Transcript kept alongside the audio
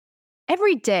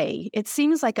Every day, it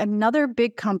seems like another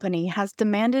big company has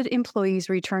demanded employees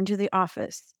return to the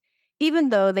office, even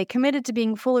though they committed to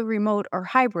being fully remote or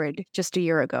hybrid just a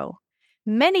year ago.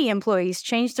 Many employees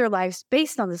changed their lives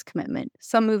based on this commitment,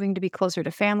 some moving to be closer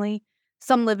to family,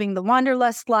 some living the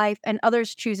wanderlust life, and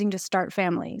others choosing to start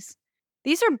families.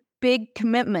 These are big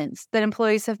commitments that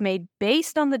employees have made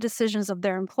based on the decisions of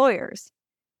their employers.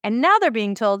 And now they're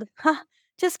being told,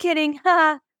 just kidding,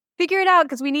 figure it out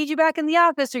because we need you back in the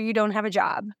office or you don't have a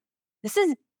job. This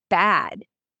is bad.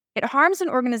 It harms an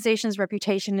organization's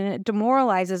reputation and it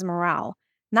demoralizes morale.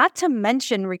 Not to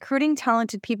mention, recruiting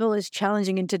talented people is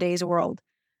challenging in today's world.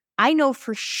 I know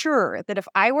for sure that if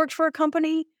I worked for a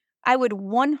company, I would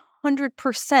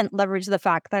 100% leverage the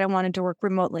fact that I wanted to work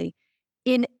remotely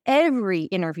in every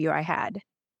interview I had.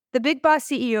 The big boss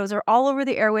CEOs are all over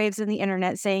the airwaves and the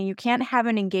internet saying you can't have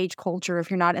an engaged culture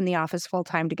if you're not in the office full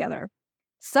time together.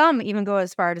 Some even go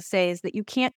as far to say is that you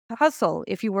can't hustle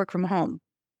if you work from home.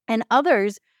 And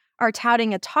others are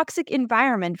touting a toxic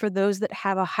environment for those that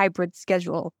have a hybrid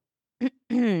schedule.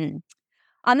 On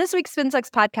this week's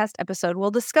SpinSucks podcast episode, we'll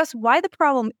discuss why the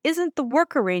problem isn't the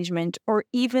work arrangement or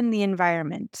even the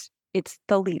environment. It's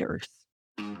the leaders.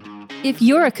 If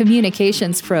you're a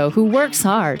communications pro who works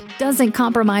hard, doesn't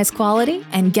compromise quality,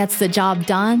 and gets the job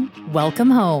done,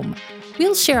 welcome home.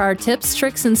 We'll share our tips,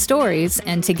 tricks, and stories,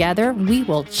 and together we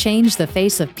will change the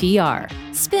face of PR.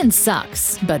 Spin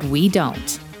sucks, but we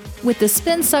don't. With the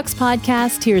Spin Sucks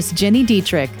podcast, here's Gini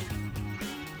Dietrich.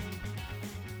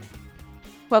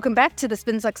 Welcome back to the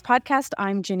SpinSucks podcast.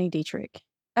 I'm Gini Dietrich.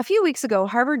 A few weeks ago,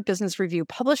 Harvard Business Review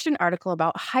published an article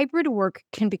about hybrid work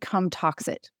can become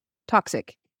toxic.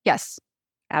 Toxic. Yes,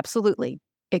 absolutely.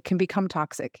 It can become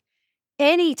toxic.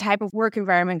 Any type of work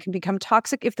environment can become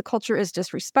toxic if the culture is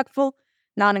disrespectful,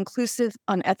 non-inclusive,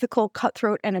 unethical,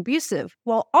 cutthroat, and abusive,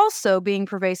 while also being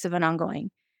pervasive and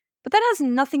ongoing. But that has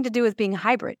nothing to do with being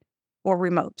hybrid or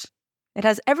remote. It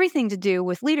has everything to do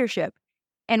with leadership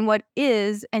and what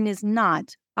is and is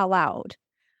not allowed.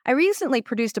 I recently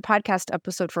produced a podcast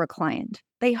episode for a client.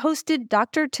 They hosted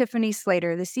Dr. Tiffany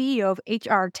Slater, the CEO of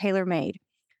HR TaylorMade,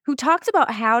 who talked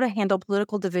about how to handle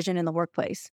political division in the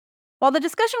workplace. While the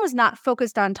discussion was not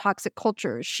focused on toxic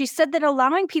cultures, she said that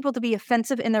allowing people to be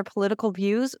offensive in their political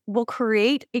views will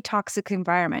create a toxic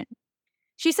environment.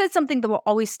 She said something that will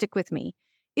always stick with me.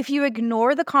 If you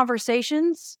ignore the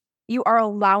conversations, you are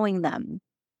allowing them.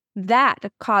 That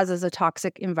causes a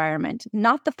toxic environment,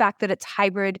 not the fact that it's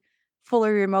hybrid, fully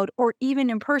remote, or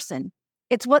even in person.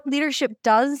 It's what leadership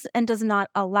does and does not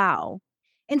allow.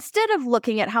 Instead of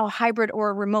looking at how hybrid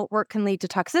or remote work can lead to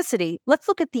toxicity, let's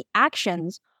look at the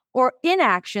actions or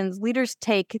inactions leaders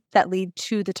take that lead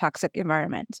to the toxic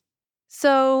environment.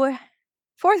 So,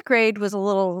 fourth grade was a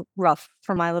little rough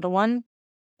for my little one.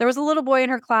 There was a little boy in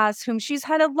her class whom she's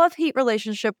had a love-hate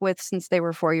relationship with since they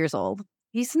were 4 years old.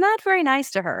 He's not very nice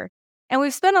to her, and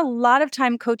we've spent a lot of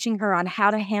time coaching her on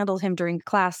how to handle him during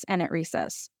class and at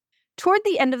recess. Toward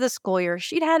the end of the school year,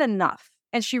 she'd had enough,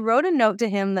 and she wrote a note to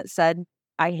him that said,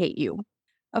 "I hate you."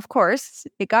 Of course,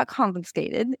 it got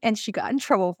confiscated, and she got in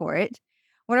trouble for it.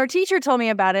 When her teacher told me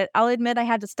about it, I'll admit I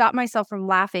had to stop myself from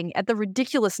laughing at the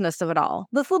ridiculousness of it all.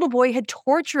 This little boy had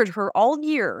tortured her all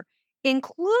year,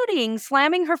 including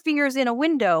slamming her fingers in a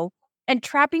window and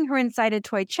trapping her inside a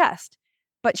toy chest.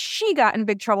 But she got in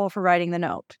big trouble for writing the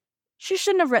note. She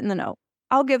shouldn't have written the note.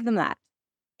 I'll give them that.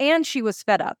 And she was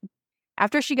fed up.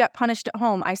 After she got punished at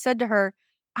home, I said to her,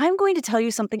 "I'm going to tell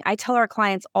you something I tell our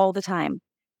clients all the time.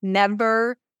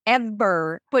 Never,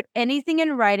 ever put anything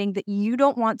in writing that you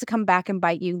don't want to come back and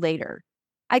bite you later."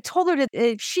 I told her that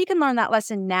if she can learn that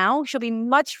lesson now, she'll be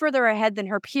much further ahead than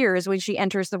her peers when she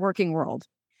enters the working world.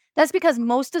 That's because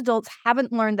most adults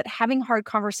haven't learned that having hard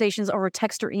conversations over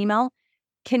text or email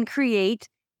can create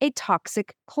a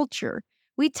toxic culture.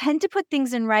 We tend to put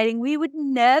things in writing we would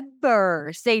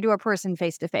never say to a person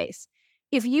face to face.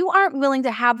 If you aren't willing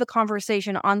to have the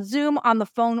conversation on Zoom, on the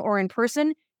phone, or in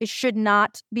person, it should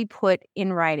not be put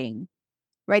in writing.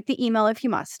 Write the email if you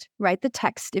must. Write the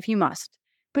text if you must.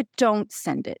 But don't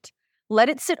send it. Let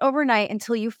it sit overnight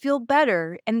until you feel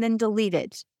better and then delete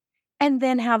it. And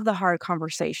then have the hard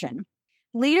conversation.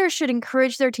 Leaders should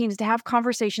encourage their teams to have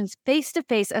conversations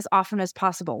face-to-face as often as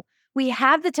possible. We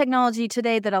have the technology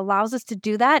today that allows us to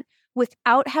do that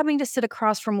without having to sit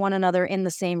across from one another in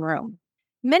the same room.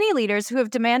 Many leaders who have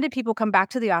demanded people come back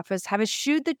to the office have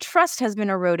eschewed that trust has been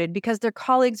eroded because their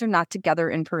colleagues are not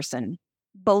together in person.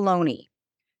 Baloney.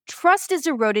 Trust is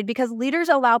eroded because leaders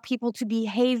allow people to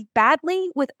behave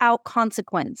badly without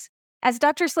consequence. As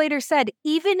Dr. Slater said,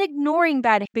 even ignoring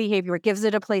bad behavior gives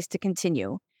it a place to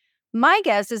continue. My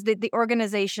guess is that the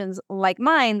organizations like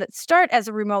mine that start as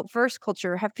a remote-first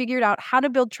culture have figured out how to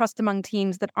build trust among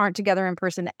teams that aren't together in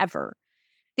person ever.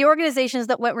 The organizations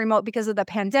that went remote because of the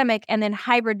pandemic and then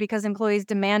hybrid because employees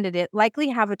demanded it likely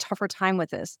have a tougher time with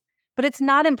this. But it's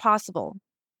not impossible.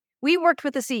 We worked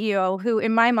with a CEO who,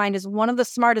 in my mind, is one of the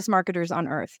smartest marketers on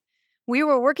earth. We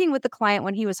were working with the client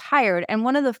when he was hired, and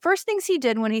one of the first things he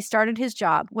did when he started his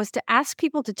job was to ask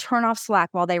people to turn off Slack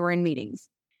while they were in meetings.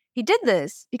 He did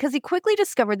this because he quickly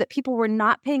discovered that people were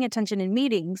not paying attention in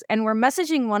meetings and were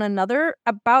messaging one another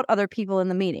about other people in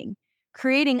the meeting,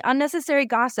 creating unnecessary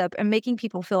gossip and making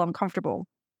people feel uncomfortable.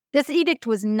 This edict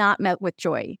was not met with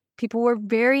joy. People were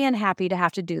very unhappy to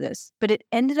have to do this, but it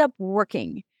ended up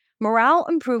working. Morale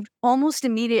improved almost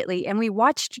immediately, and we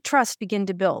watched trust begin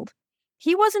to build.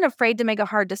 He wasn't afraid to make a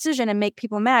hard decision and make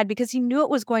people mad because he knew it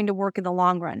was going to work in the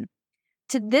long run.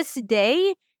 To this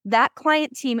day, that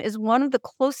client team is one of the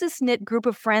closest knit group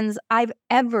of friends I've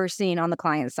ever seen on the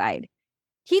client side.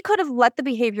 He could have let the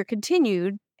behavior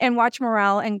continue and watch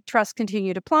morale and trust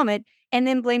continue to plummet and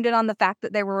then blamed it on the fact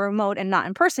that they were remote and not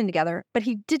in person together, but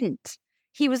he didn't.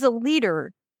 He was a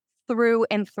leader through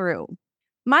and through.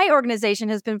 My organization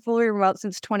has been fully remote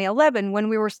since 2011 when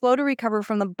we were slow to recover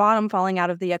from the bottom falling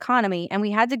out of the economy and we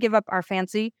had to give up our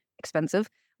fancy, expensive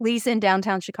lease in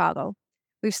downtown Chicago.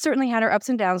 We've certainly had our ups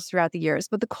and downs throughout the years,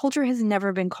 but the culture has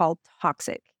never been called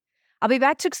toxic. I'll be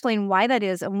back to explain why that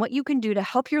is and what you can do to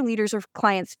help your leaders or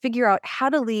clients figure out how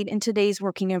to lead in today's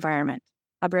working environment.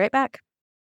 I'll be right back.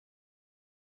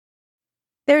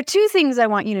 There are two things I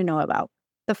want you to know about.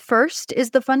 The first is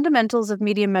the Fundamentals of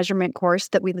Media Measurement course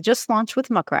that we just launched with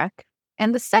Muckrack,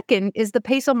 and the second is the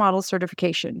PESO Model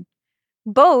certification.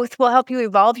 Both will help you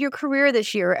evolve your career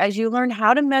this year as you learn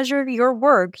how to measure your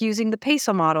work using the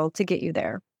PESO model to get you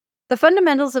there. The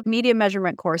Fundamentals of Media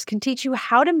Measurement course can teach you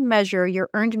how to measure your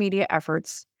earned media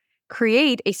efforts,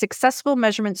 create a successful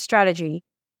measurement strategy,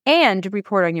 and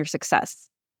report on your success.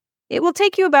 It will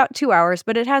take you about 2 hours,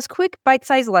 but it has quick,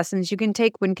 bite-sized lessons you can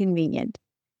take when convenient.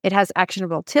 It has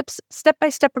actionable tips,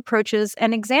 step-by-step approaches,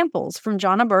 and examples from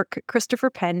Jonna Burke, Christopher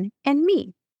Penn, and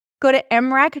me. Go to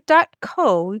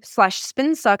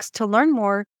mrac.co/spinsucks to learn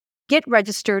more, get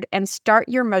registered, and start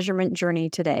your measurement journey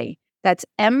today. That's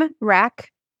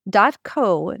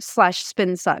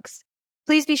mrac.co/spinsucks.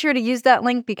 Please be sure to use that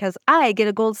link because I get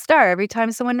a gold star every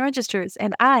time someone registers,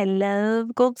 and I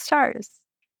love gold stars.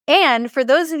 And for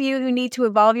those of you who need to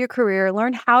evolve your career,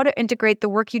 learn how to integrate the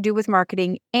work you do with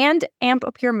marketing and amp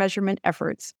up your measurement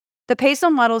efforts, the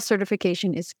PESO Model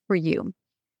certification is for you.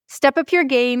 Step up your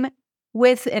game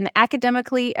with an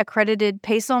academically accredited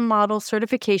PESO Model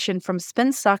certification from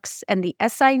SpinSucks and the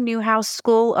SI Newhouse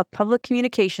School of Public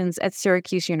Communications at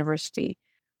Syracuse University.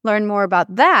 Learn more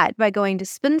about that by going to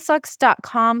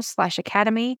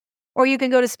spinsucks.com/academy, or you can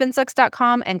go to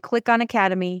spinsucks.com and click on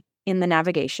Academy in the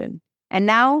navigation. And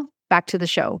now, back to the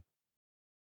show.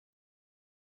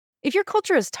 If your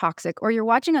culture is toxic or you're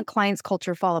watching a client's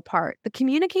culture fall apart, the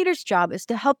communicator's job is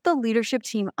to help the leadership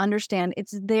team understand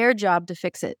it's their job to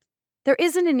fix it. There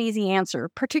isn't an easy answer,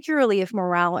 particularly if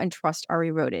morale and trust are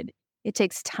eroded. It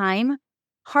takes time,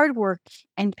 hard work,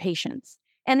 and patience.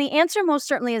 And the answer most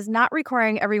certainly is not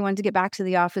requiring everyone to get back to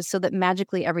the office so that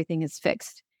magically everything is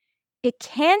fixed. It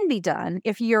can be done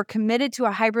if you're committed to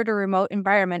a hybrid or remote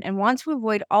environment and want to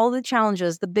avoid all the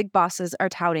challenges the big bosses are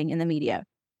touting in the media.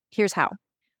 Here's how.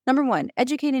 Number 1,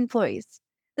 educate employees.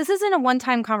 This isn't a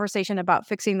one-time conversation about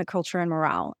fixing the culture and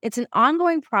morale. It's an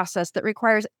ongoing process that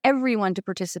requires everyone to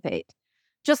participate.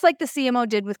 Just like the CMO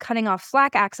did with cutting off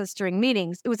Slack access during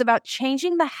meetings, it was about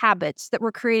changing the habits that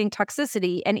were creating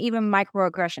toxicity and even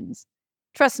microaggressions.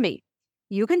 Trust me,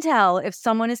 you can tell if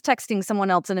someone is texting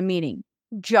someone else in a meeting.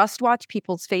 Just watch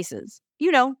people's faces.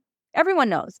 You know, everyone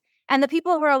knows. And the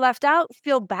people who are left out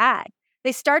feel bad.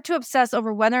 They start to obsess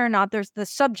over whether or not there's the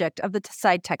subject of the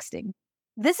side texting.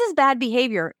 This is bad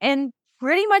behavior, and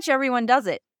pretty much everyone does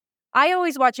it. I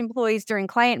always watch employees during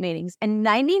client meetings, and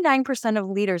 99% of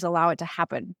leaders allow it to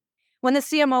happen. When the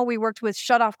CMO we worked with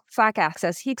shut off Slack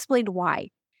access, he explained why.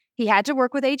 He had to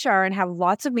work with HR and have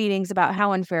lots of meetings about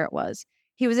how unfair it was.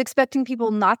 He was expecting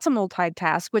people not to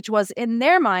multitask, which was, in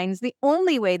their minds, the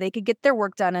only way they could get their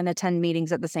work done and attend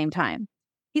meetings at the same time.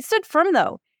 He stood firm,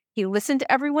 though. He listened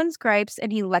to everyone's gripes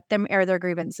and he let them air their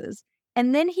grievances.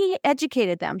 And then he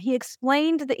educated them. He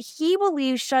explained that he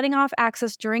believes shutting off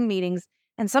access during meetings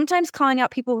and sometimes calling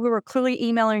out people who were clearly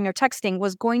emailing or texting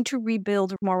was going to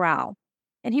rebuild morale.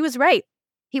 And he was right.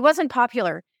 He wasn't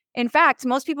popular. In fact,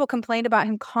 most people complained about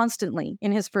him constantly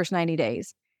in his first 90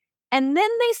 days. And then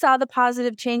they saw the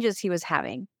positive changes he was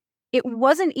having. It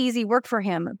wasn't easy work for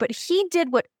him, but he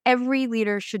did what every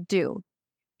leader should do.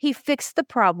 He fixed the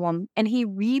problem and he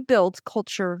rebuilt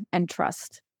culture and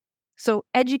trust. So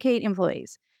educate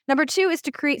employees. Number 2 is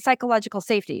to create psychological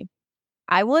safety.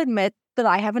 I will admit that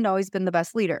I haven't always been the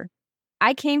best leader.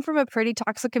 I came from a pretty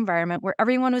toxic environment where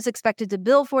everyone was expected to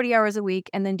bill 40 hours a week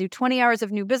and then do 20 hours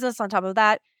of new business on top of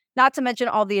that, not to mention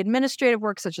all the administrative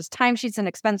work such as timesheets and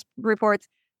expense reports.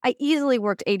 I easily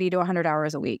worked 80 to 100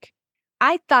 hours a week.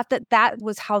 I thought that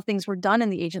was how things were done in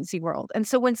the agency world. And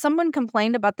so when someone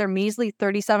complained about their measly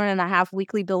 37 and a half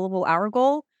weekly billable hour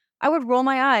goal, I would roll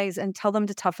my eyes and tell them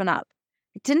to toughen up.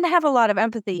 I didn't have a lot of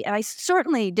empathy, and I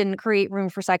certainly didn't create room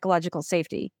for psychological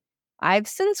safety. I've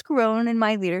since grown in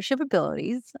my leadership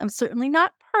abilities. I'm certainly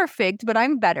not perfect, but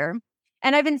I'm better.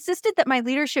 And I've insisted that my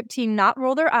leadership team not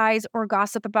roll their eyes or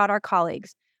gossip about our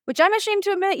colleagues, which I'm ashamed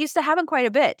to admit used to happen quite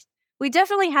a bit. We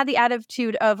definitely had the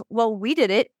attitude of, well, we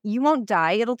did it. You won't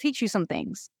die. It'll teach you some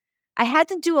things. I had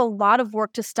to do a lot of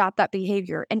work to stop that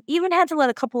behavior and even had to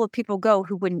let a couple of people go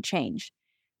who wouldn't change.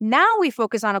 Now we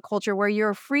focus on a culture where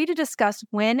you're free to discuss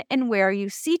when and where you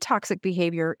see toxic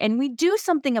behavior, and we do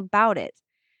something about it.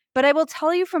 But I will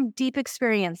tell you from deep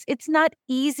experience, it's not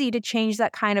easy to change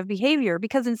that kind of behavior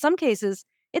because in some cases,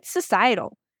 it's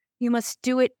societal. You must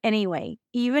do it anyway,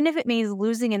 even if it means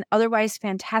losing an otherwise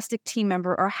fantastic team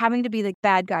member or having to be the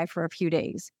bad guy for a few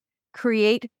days.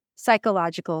 Create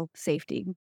psychological safety.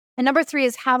 And number 3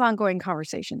 is have ongoing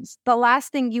conversations. The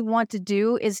last thing you want to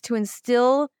do is to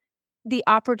instill the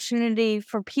opportunity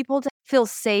for people to feel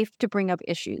safe to bring up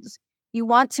issues. You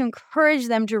want to encourage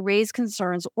them to raise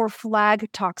concerns or flag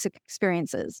toxic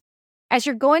experiences. As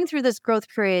you're going through this growth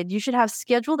period, you should have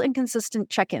scheduled and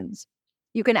consistent check-ins.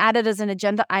 You can add it as an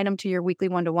agenda item to your weekly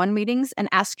one-to-one meetings and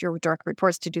ask your direct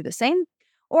reports to do the same.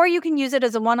 Or you can use it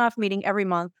as a one-off meeting every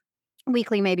month.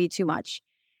 Weekly may be too much.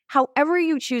 However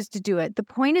you choose to do it, the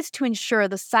point is to ensure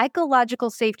the psychological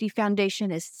safety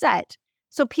foundation is set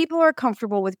so people are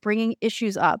comfortable with bringing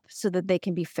issues up so that they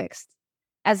can be fixed.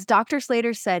 As Dr.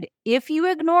 Slater said, if you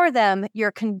ignore them,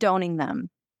 you're condoning them.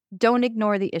 Don't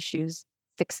ignore the issues,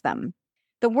 fix them.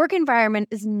 The work environment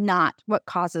is not what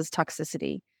causes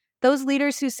toxicity. Those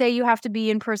leaders who say you have to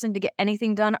be in person to get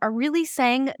anything done are really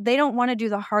saying they don't want to do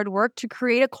the hard work to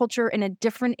create a culture in a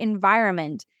different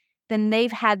environment than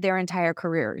they've had their entire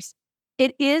careers.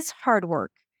 It is hard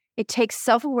work. It takes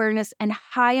self-awareness and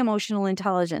high emotional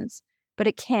intelligence, but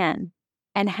it can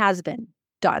and has been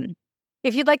done.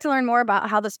 If you'd like to learn more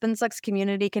about how the SpinSucks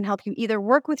community can help you either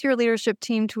work with your leadership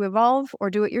team to evolve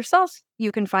or do it yourself,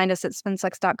 you can find us at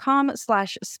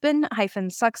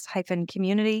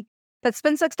spinsucks.com/spin-sucks-community. That's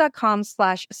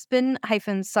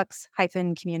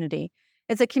spinsucks.com/spin-sucks-community.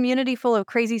 It's a community full of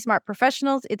crazy smart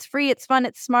professionals. It's free, it's fun,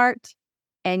 it's smart,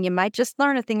 and you might just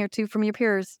learn a thing or two from your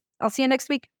peers. I'll see you next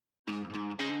week.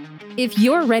 If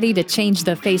you're ready to change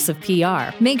the face of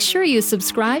PR, make sure you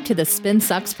subscribe to the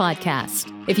SpinSucks podcast.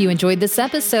 If you enjoyed this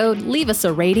episode, leave us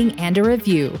a rating and a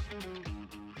review.